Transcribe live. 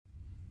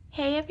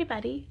Hey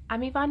everybody,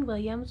 I'm Yvonne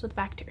Williams with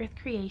Back to Earth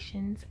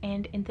Creations,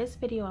 and in this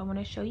video I want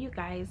to show you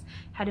guys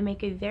how to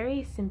make a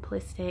very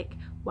simplistic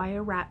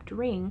wire wrapped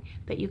ring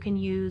that you can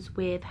use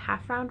with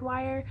half round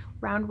wire,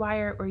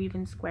 or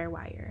even square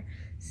wire.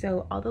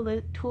 So all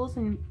the tools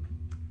and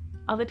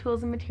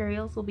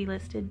materials will be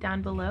listed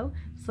down below,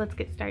 so let's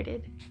get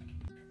started.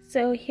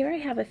 So here I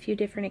have a few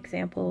different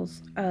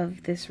examples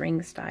of this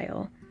ring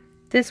style.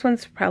 This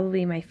one's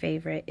probably my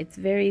favorite. It's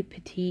very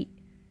petite,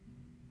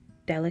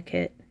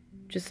 delicate,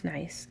 just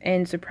nice,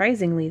 and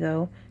surprisingly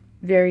though,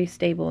 very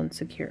stable and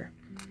secure.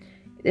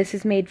 This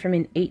is made from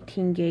an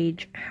 18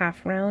 gauge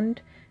half round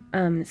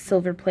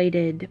silver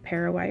plated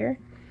parawire.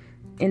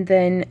 And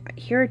then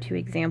here are two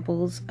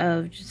examples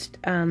of just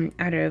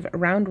out of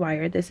round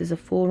wire. This is a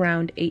full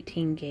round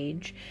 18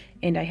 gauge,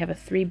 and I have a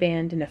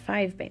 3-band and a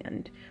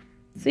 5-band.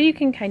 So you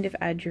can kind of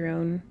add your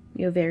own,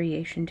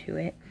 variation to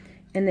it.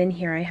 And then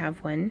here I have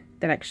one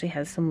that actually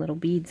has some little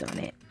beads on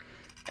it.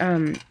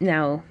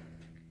 Now,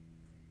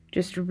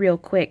 just real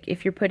quick,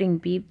 if you're putting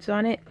beads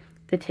on it,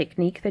 the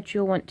technique that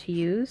you'll want to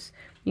use,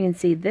 you can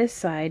see this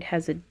side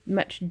has a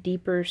much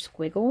deeper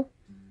squiggle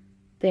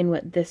than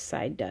what this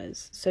side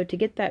does. So to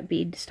get that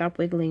bead to stop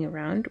wiggling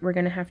around, we're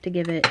going to have to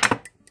give it,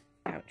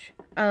 ouch,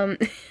 we're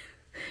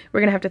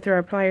going to have to throw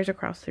our pliers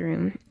across the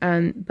room,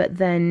 but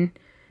then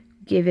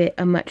give it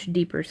a much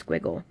deeper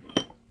squiggle.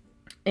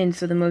 And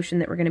so the motion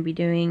that we're going to be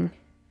doing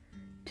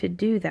to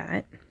do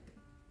that,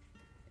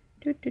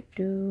 let's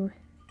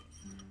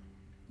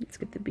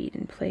get the bead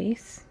in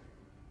place.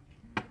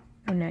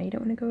 Oh, now you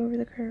don't want to go over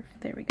the curve.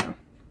 There we go.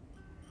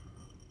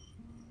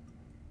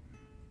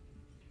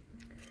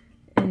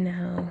 And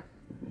now,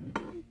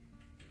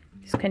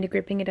 just kind of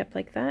gripping it up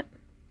like that.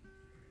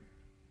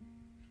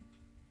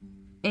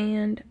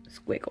 And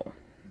squiggle.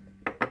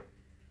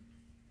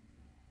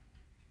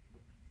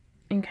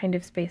 And kind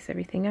of space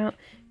everything out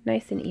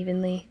nice and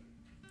evenly.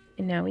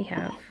 And now we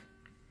have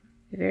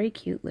a very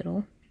cute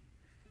little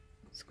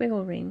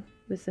squiggle ring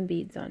with some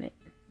beads on it.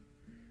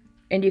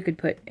 And you could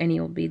put any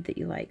old bead that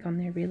you like on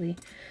there, really.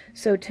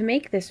 So to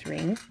make this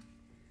ring,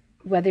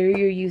 whether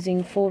you're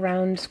using full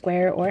round,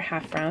 square, or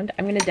half round,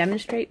 I'm going to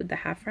demonstrate with the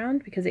half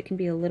round because it can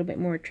be a little bit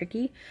more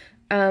tricky.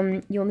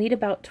 You'll need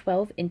about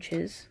 12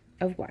 inches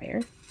of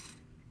wire.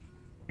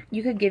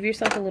 You could give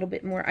yourself a little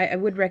bit more. I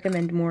would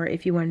recommend more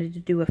if you wanted to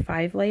do a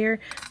 5-layer,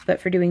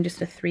 but for doing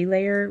just a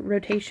 3-layer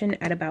rotation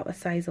at about a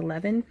size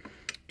 11,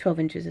 12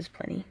 inches is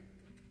plenty.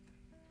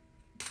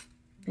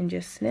 And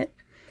just snip.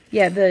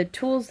 Yeah, the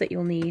tools that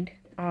you'll need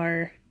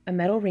are a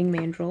metal ring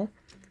mandrel,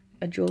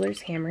 a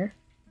jeweler's hammer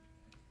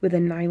with a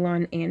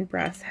nylon and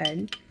brass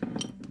head,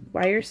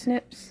 wire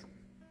snips,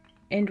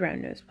 and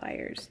round nose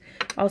pliers.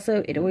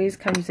 Also, it always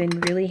comes in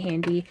really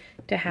handy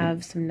to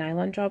have some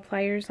nylon jaw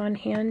pliers on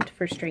hand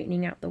for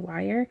straightening out the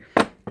wire,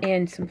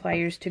 and some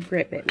pliers to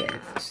grip it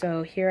with.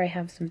 So here I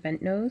have some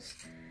bent nose.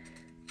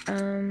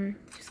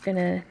 Just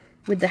gonna,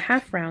 with the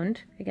half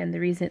round, again,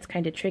 the reason it's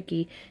kind of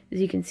tricky is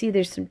you can see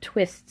there's some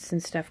twists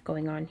and stuff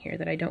going on here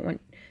that I don't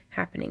want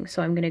happening.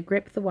 So I'm going to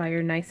grip the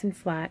wire nice and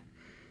flat,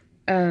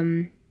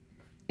 and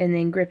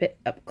then grip it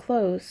up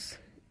close,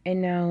 and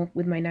now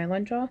with my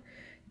nylon jaw,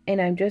 and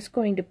I'm just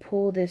going to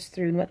pull this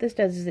through. And what this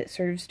does is it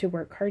serves to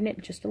work harden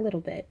it just a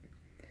little bit,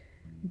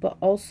 but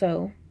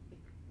also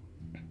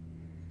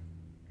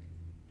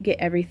get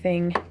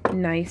everything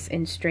nice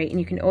and straight. And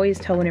you can always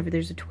tell whenever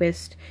there's a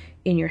twist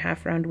in your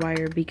half round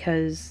wire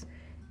because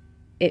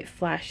it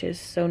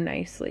flashes so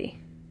nicely.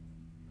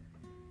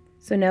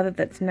 So now that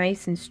that's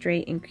nice and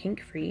straight and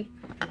kink free,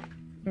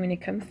 I'm going to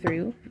come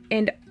through,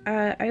 and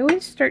I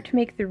always start to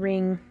make the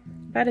ring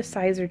about a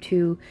size or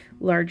 2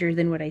 larger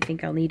than what I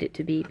think I'll need it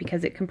to be,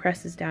 because it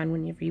compresses down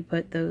whenever you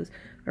put those,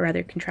 or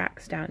rather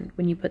contracts down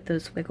when you put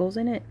those squiggles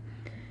in it.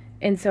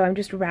 And so I'm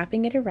just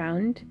wrapping it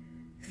around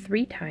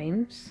 3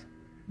 times,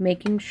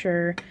 making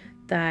sure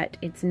that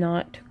it's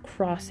not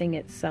crossing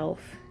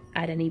itself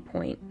at any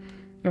point.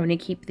 I want to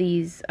keep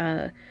these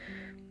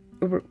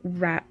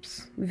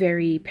wraps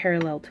very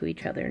parallel to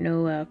each other,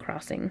 no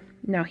crossing.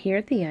 Now here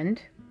at the end,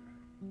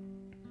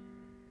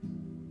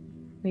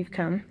 I've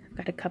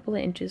got a couple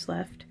of inches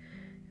left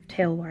of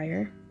tail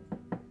wire,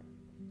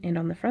 and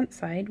on the front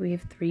side we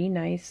have 3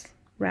 nice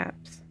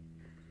wraps.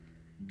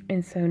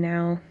 And so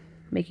now,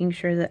 making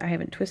sure that I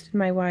haven't twisted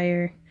my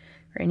wire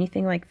or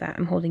anything like that,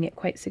 I'm holding it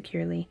quite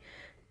securely,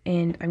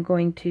 and I'm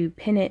going to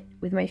pin it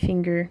with my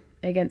finger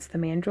against the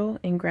mandrel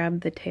and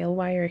grab the tail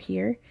wire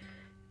here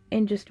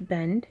and just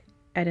bend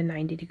at a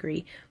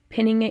 90-degree.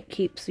 Pinning it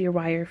keeps your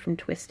wire from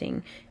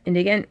twisting. And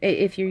again,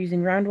 if you're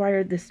using round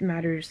wire, this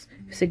matters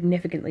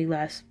significantly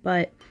less,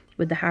 but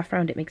with the half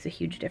round it makes a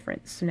huge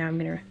difference. So now I'm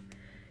going to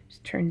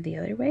just turn the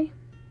other way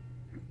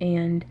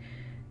and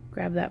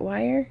grab that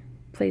wire,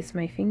 place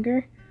my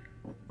finger,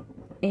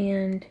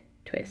 and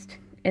twist.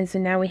 And so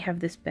now we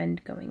have this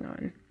bend going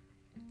on.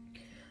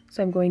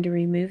 So I'm going to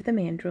remove the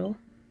mandrel,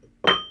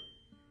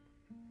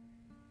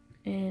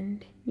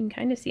 and you can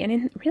kind of see,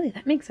 and really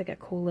that makes like a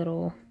cool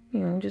little,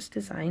 just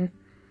design.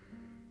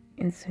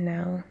 And so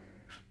now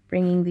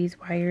bringing these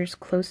wires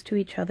close to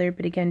each other,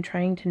 but again,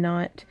 trying to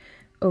not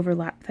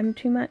overlap them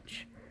too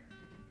much.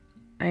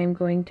 I am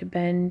going to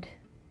bend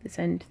this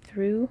end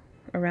through,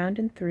 around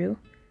and through,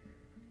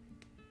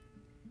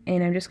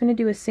 and I'm just going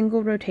to do a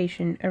single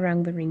rotation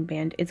around the ring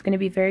band. It's going to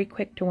be very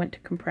quick to want to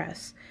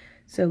compress,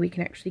 so we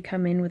can actually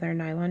come in with our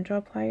nylon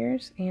jaw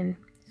pliers and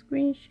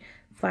squish,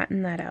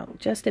 flatten that out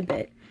just a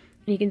bit.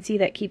 And you can see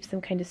that keeps them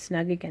kind of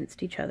snug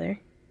against each other.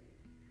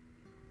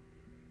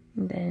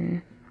 And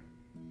then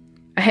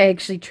I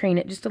actually train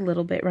it just a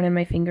little bit, running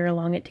my finger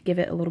along it to give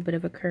it a little bit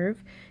of a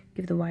curve,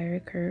 give the wire a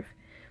curve.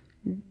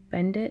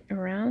 Bend it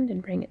around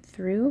and bring it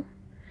through.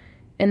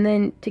 And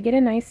then to get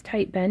a nice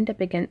tight bend up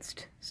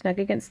against, snug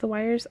against the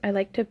wires, I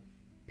like to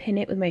pin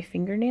it with my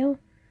fingernail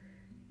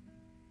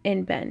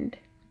and bend.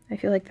 I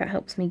feel like that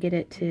helps me get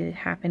it to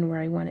happen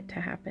where I want it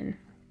to happen.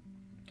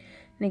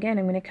 And again,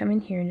 I'm going to come in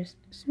here and just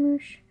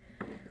smoosh.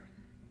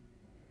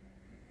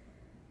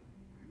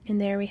 And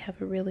there we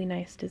have a really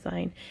nice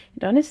design.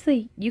 And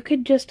honestly, you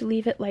could just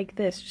leave it like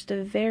this, just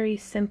a very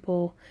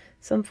simple.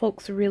 Some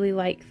folks really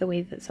like the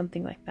way that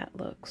something like that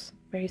looks.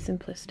 Very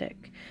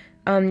simplistic.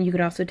 You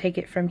could also take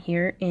it from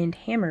here and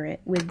hammer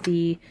it with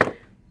the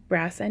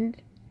brass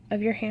end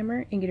of your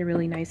hammer and get a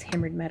really nice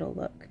hammered metal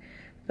look.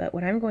 But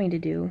what I'm going to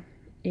do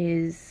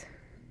is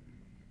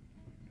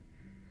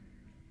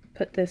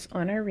put this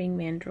on our ring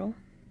mandrel.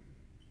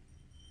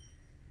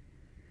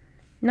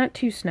 Not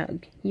too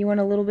snug. You want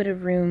a little bit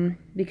of room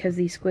because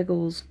these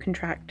squiggles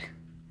contract,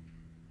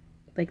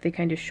 like they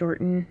kind of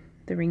shorten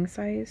the ring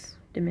size,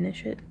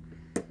 diminish it.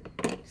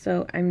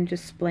 So I'm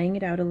just splaying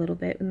it out a little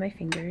bit with my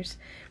fingers.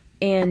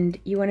 And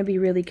you want to be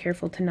really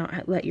careful to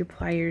not let your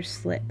pliers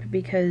slip,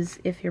 because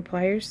if your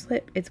pliers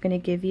slip, it's going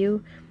to give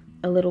you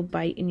a little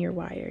bite in your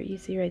wire. You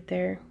see right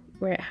there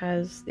where it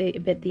has a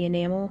bit the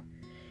enamel?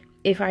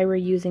 If I were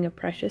using a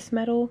precious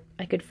metal,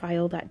 I could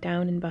file that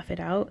down and buff it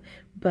out,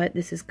 but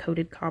this is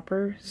coated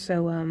copper,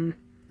 so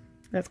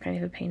that's kind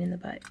of a pain in the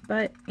butt.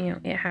 But, you know,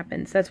 it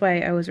happens. That's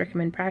why I always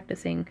recommend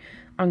practicing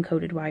on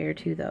coated wire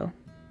too, though.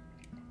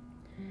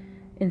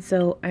 And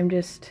so I'm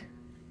just,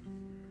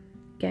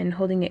 again,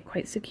 holding it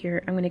quite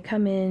secure. I'm going to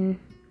come in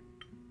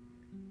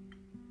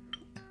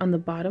on the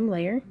bottom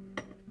layer,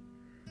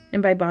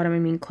 and by bottom I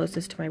mean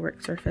closest to my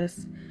work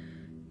surface,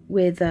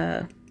 with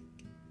the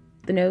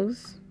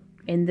nose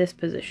in this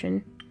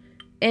position,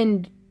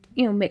 and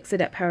you know, mix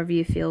it up however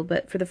you feel.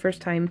 But for the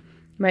first time,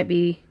 might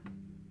be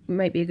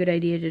a good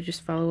idea to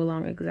just follow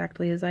along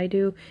exactly as I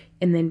do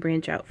and then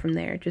branch out from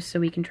there, just so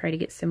we can try to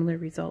get similar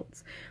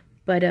results.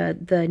 But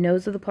the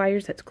nose of the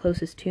pliers that's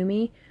closest to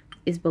me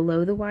is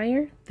below the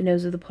wire. The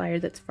nose of the plier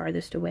that's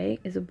farthest away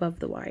is above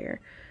the wire.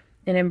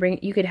 And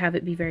you could have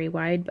it be very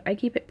wide, but I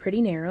keep it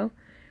pretty narrow.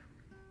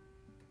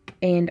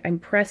 And I'm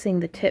pressing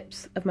the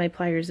tips of my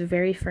pliers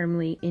very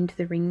firmly into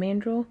the ring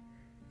mandrel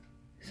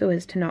so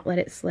as to not let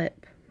it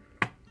slip.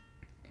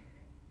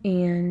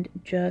 And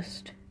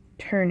just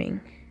turning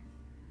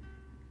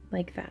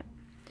like that.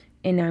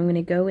 And now I'm going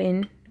to go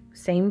in,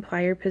 same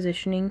plier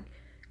positioning,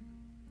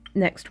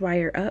 next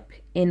wire up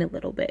in a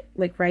little bit,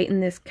 like right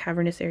in this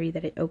cavernous area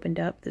that it opened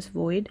up, this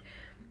void,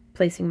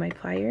 placing my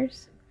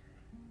pliers,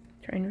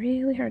 trying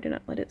really hard to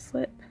not let it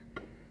slip,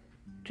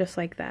 just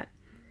like that.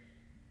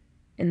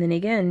 And then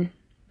again,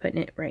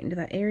 putting it right into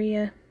that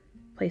area,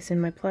 placing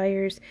my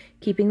pliers,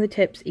 keeping the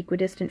tips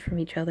equidistant from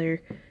each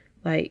other,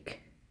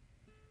 like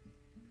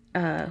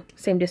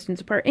same distance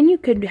apart. And you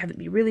could have it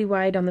be really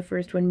wide on the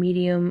first one,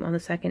 medium on the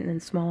second, and then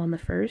small on the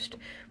first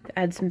to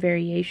add some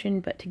variation.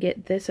 But to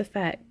get this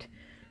effect,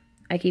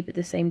 I keep it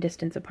the same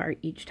distance apart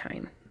each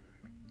time.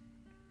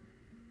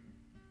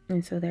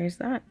 And so there's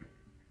that.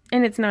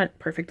 And it's not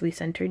perfectly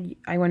centered.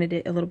 I wanted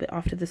it a little bit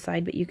off to the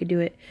side, but you could do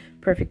it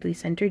perfectly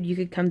centered. You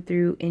could come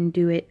through and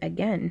do it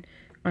again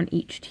on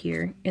each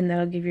tier, and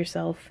that'll give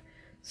yourself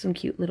some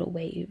cute little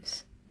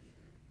waves.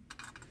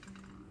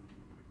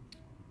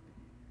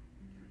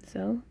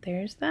 So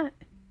there's that.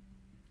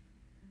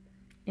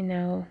 And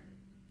now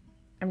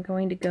I'm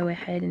going to go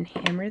ahead and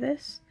hammer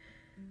this.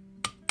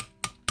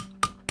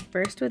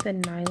 First with the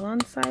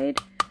nylon side,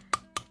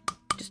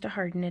 just to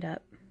harden it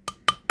up.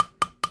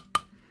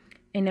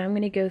 And now I'm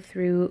going to go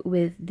through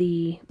with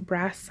the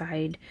brass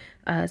side.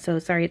 So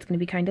sorry, it's going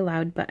to be kind of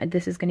loud, but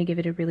this is going to give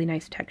it a really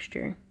nice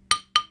texture.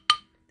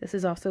 This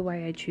is also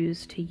why I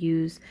choose to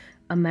use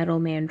a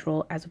metal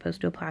mandrel as opposed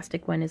to a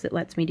plastic one, is it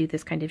lets me do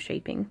this kind of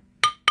shaping.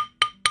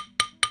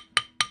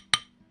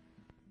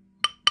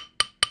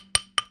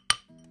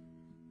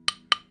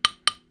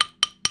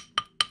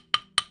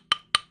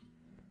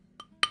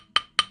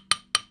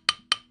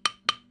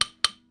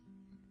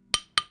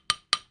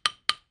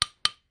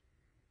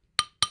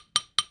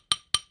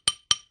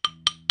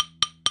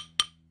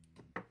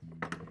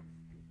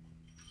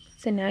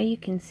 So now you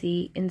can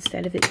see,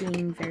 instead of it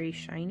being very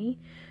shiny,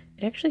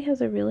 it actually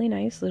has a really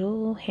nice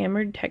little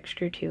hammered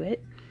texture to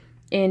it,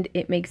 and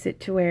it makes it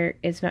to where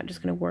it's not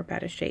just going to warp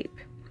out of shape.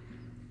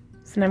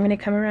 So now I'm going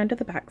to come around to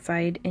the back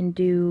side and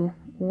do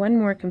one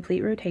more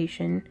complete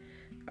rotation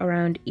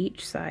around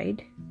each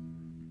side,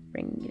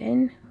 bringing it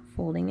in,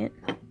 folding it,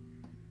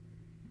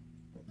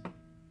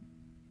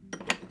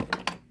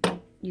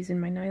 using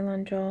my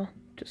nylon jaw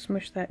to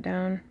smush that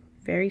down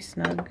very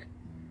snug.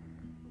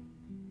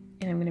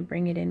 And I'm going to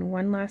bring it in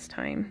one last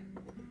time.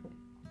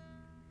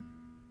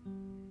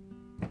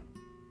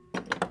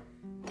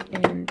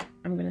 And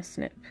I'm going to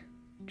snip.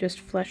 Just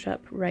flush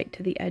up right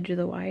to the edge of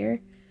the wire.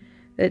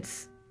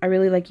 I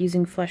really like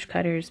using flush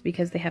cutters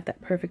because they have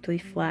that perfectly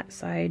flat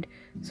side,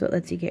 so it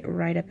lets you get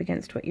right up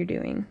against what you're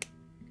doing.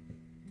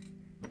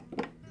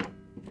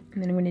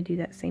 And then I'm going to do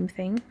that same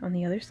thing on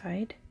the other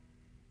side.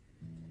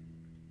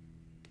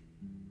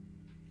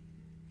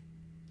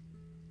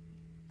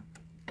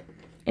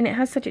 And it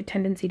has such a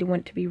tendency to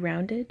want to be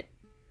rounded.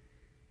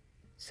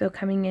 So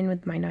coming in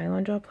with my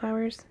nylon jaw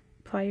pliers,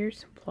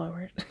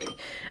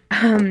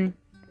 it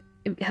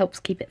helps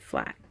keep it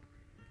flat.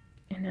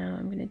 And now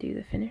I'm going to do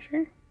the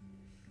finisher.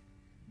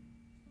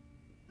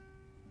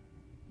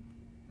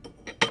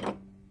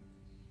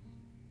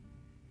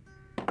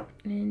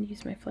 And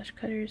use my flush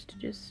cutters to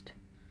just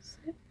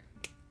snip.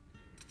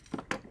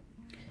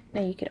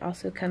 Now you could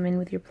also come in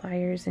with your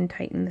pliers and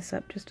tighten this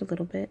up just a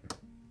little bit.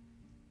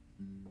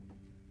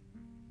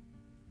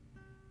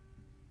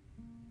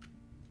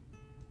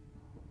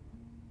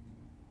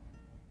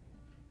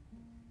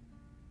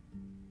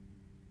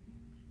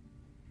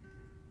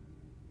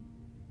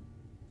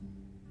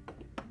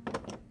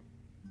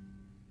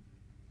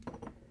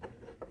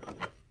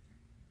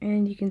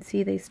 And you can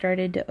see they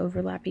started to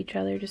overlap each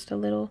other just a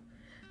little.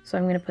 So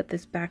I'm going to put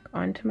this back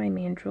onto my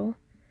mandrel,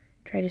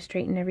 try to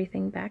straighten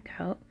everything back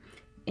out,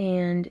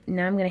 and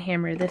now I'm going to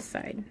hammer this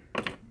side.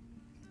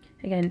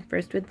 Again,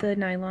 first with the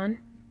nylon,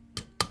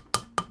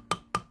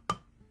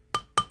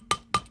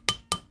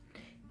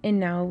 and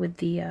now with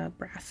the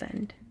brass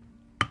end.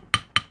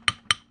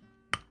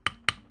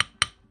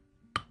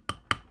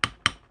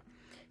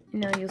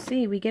 And now you'll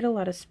see we get a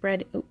lot of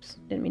spread, oops,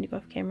 didn't mean to go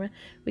off camera,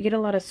 we get a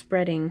lot of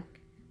spreading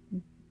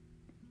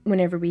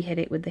whenever we hit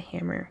it with the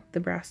hammer,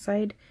 the brass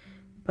side.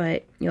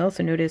 But you'll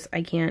also notice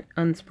I can't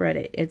unspread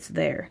it. It's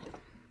there.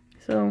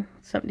 So,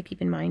 something to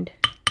keep in mind.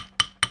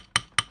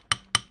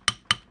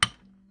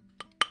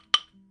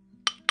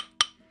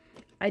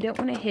 I don't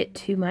want to hit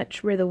too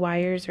much where the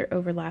wires are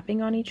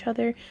overlapping on each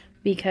other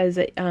because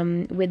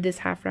with this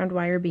half round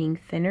wire being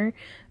thinner,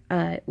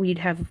 we'd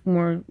have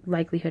more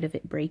likelihood of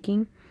it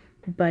breaking.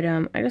 But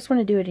I just want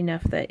to do it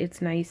enough that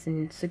it's nice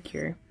and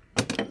secure.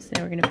 So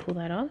now we're going to pull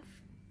that off.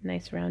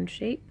 Nice round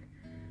shape.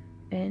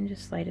 And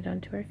just slide it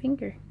onto our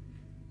finger.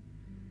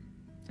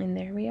 And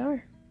there we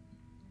are.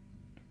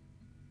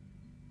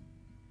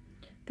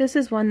 This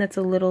is one that's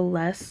a little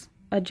less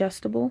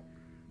adjustable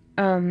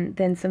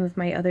than some of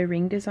my other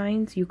ring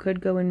designs. You could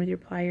go in with your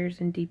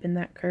pliers and deepen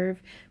that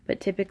curve, but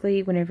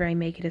typically whenever I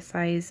make it a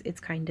size, it's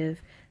kind of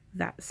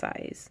that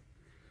size.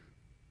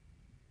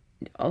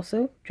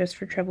 Also, just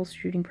for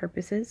troubleshooting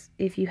purposes,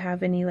 if you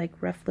have any like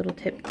rough little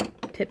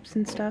tips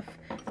and stuff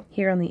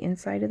here on the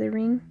inside of the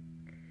ring,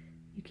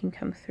 you can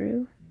come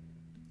through.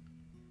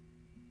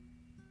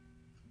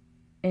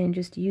 And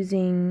just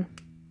using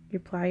your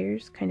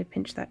pliers, kind of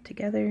pinch that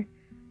together,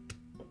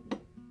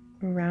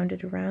 round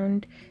it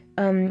around.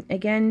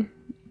 Again,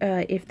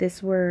 if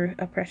this were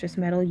a precious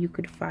metal, you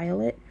could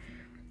file it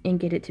and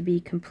get it to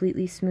be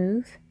completely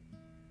smooth.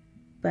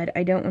 But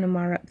I don't want to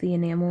mar up the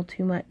enamel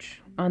too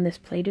much on this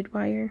plated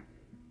wire.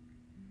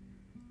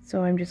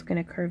 So I'm just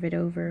going to curve it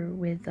over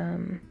with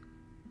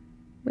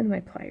my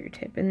plier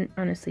tip. And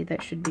honestly,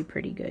 that should be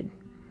pretty good.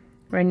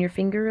 Run your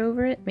finger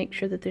over it, make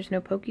sure that there's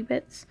no pokey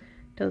bits,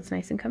 till it's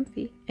nice and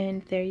comfy.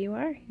 And there you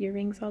are, your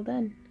ring's all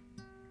done.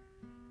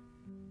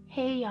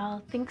 Hey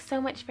y'all, thanks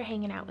so much for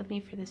hanging out with me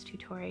for this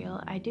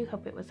tutorial. I do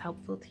hope it was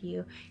helpful to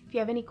you. If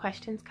you have any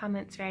questions,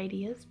 comments, or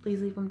ideas,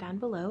 please leave them down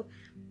below.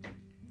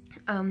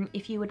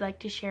 If you would like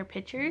to share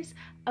pictures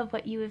of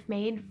what you have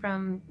made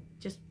from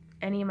just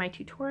any of my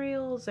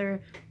tutorials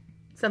or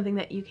something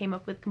that you came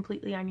up with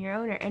completely on your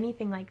own or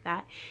anything like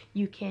that,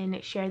 you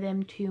can share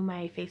them to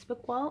my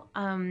Facebook wall,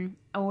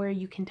 or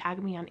you can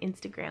tag me on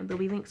Instagram. There'll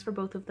be links for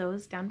both of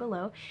those down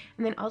below.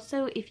 And then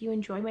also, if you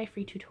enjoy my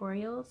free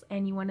tutorials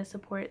and you want to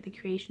support the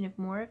creation of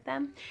more of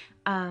them,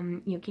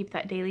 keep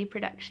that daily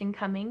production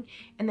coming,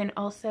 and then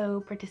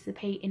also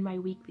participate in my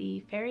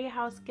weekly Fairy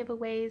House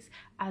giveaways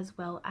as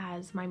well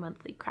as my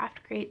monthly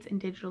craft crates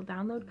and digital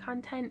download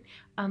content,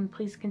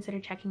 please consider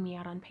checking me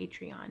out on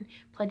Patreon.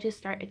 Pledges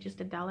start at just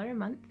 $1 a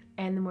month,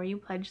 and the more you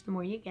pledge, the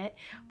more you get.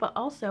 But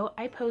also,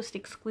 I post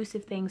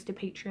exclusive things to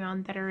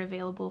Patreon that are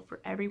available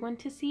for everyone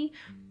to see.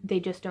 They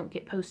just don't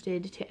get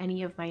posted to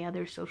any of my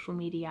other social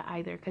media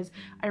either, because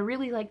I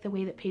really like the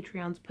way that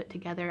Patreon's put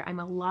together. I'm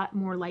a lot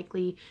more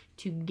likely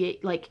to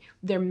get, like,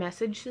 their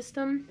message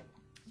system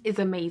is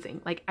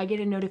amazing. Like, I get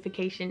a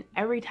notification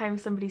every time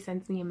somebody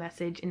sends me a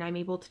message, and I'm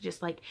able to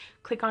just like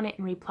click on it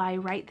and reply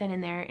right then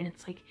and there, and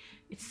it's like,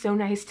 it's so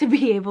nice to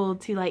be able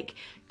to like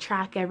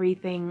track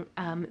everything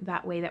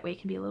that way it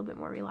can be a little bit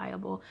more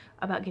reliable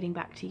about getting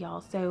back to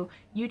y'all. So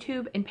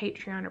YouTube and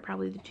Patreon are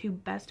probably the two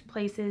best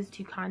places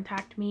to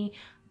contact me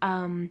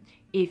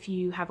if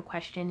you have a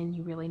question and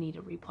you really need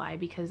a reply,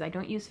 because I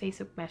don't use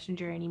Facebook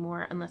Messenger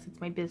anymore unless it's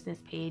my business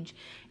page.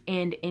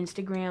 And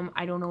Instagram,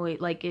 I don't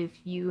always, like, if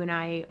you and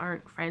I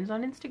aren't friends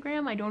on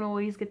Instagram, I don't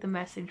always get the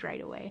message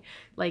right away.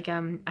 Like,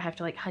 I have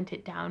to like hunt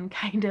it down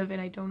kind of,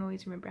 and I don't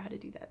always remember how to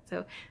do that.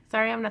 So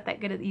sorry, I'm not that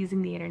good at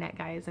using the internet,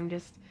 guys.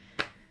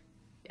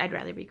 I'd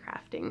rather be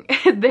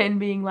crafting than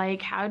being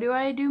like, how do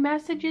I do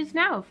messages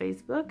now,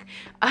 Facebook?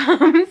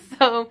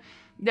 So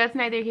that's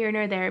neither here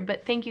nor there,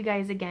 but thank you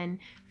guys again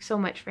so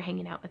much for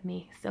hanging out with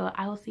me. So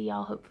I will see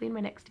y'all hopefully in my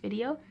next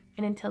video,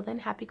 and until then,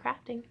 happy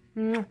crafting.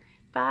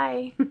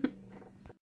 Bye.